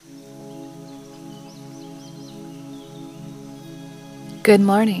Good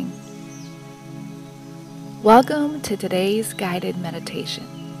morning. Welcome to today's guided meditation.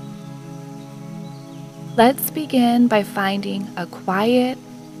 Let's begin by finding a quiet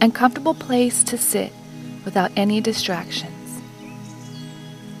and comfortable place to sit without any distractions.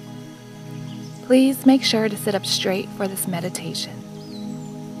 Please make sure to sit up straight for this meditation.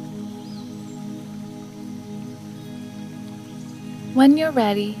 When you're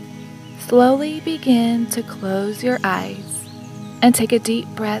ready, slowly begin to close your eyes and take a deep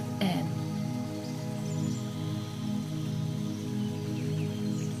breath in.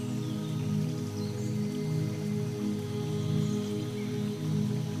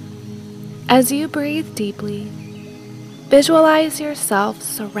 As you breathe deeply, visualize yourself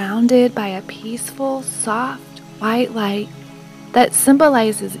surrounded by a peaceful, soft, white light that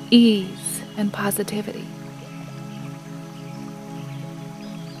symbolizes ease and positivity.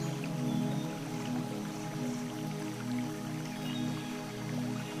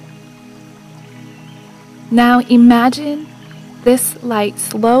 Now imagine this light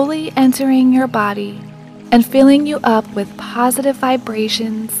slowly entering your body and filling you up with positive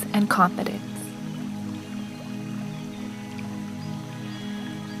vibrations and confidence.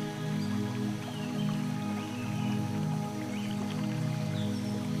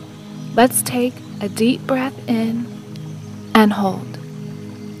 Let's take a deep breath in and hold.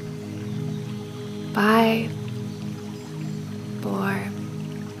 5, 4,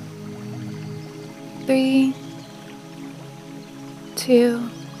 3, 2,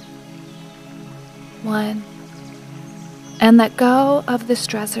 1, and let go of the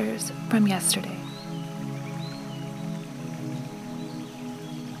stressors from yesterday.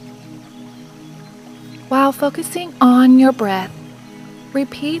 While focusing on your breath,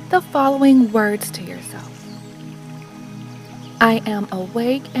 repeat the following words to yourself. I am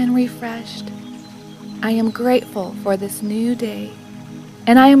awake and refreshed. I am grateful for this new day,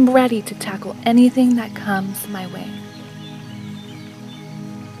 and I am ready to tackle anything that comes my way.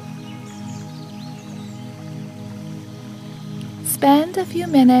 Spend a few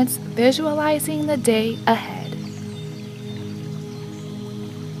minutes visualizing the day ahead.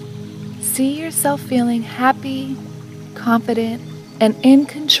 See yourself feeling happy, confident, and in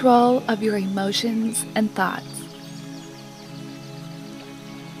control of your emotions and thoughts.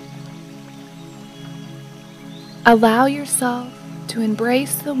 Allow yourself to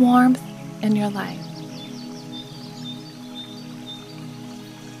embrace the warmth in your life.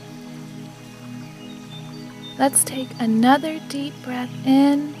 Let's take another deep breath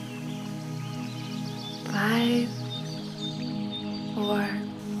in. 5, 4,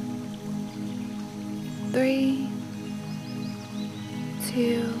 3,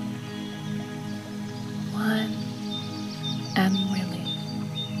 2, 1, and release.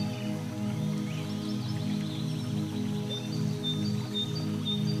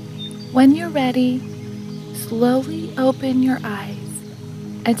 When you're ready, slowly open your eyes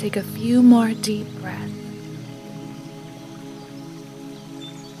and take a few more deep breaths.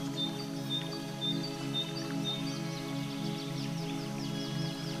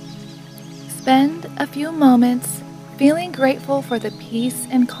 Spend a few moments feeling grateful for the peace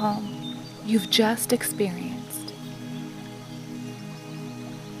and calm you've just experienced.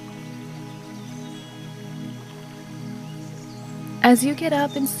 As you get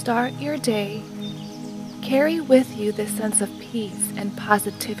up and start your day, carry with you this sense of peace and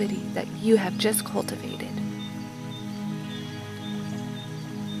positivity that you have just cultivated.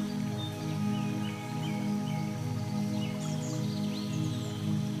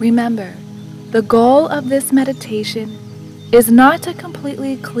 Remember, the goal of this meditation is not to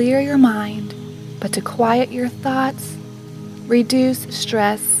completely clear your mind, but to quiet your thoughts, reduce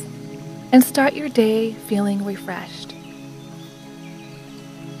stress, and start your day feeling refreshed.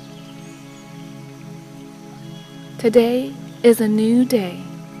 Today is a new day.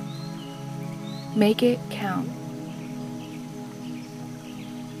 Make it count.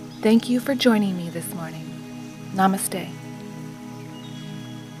 Thank you for joining me this morning. Namaste.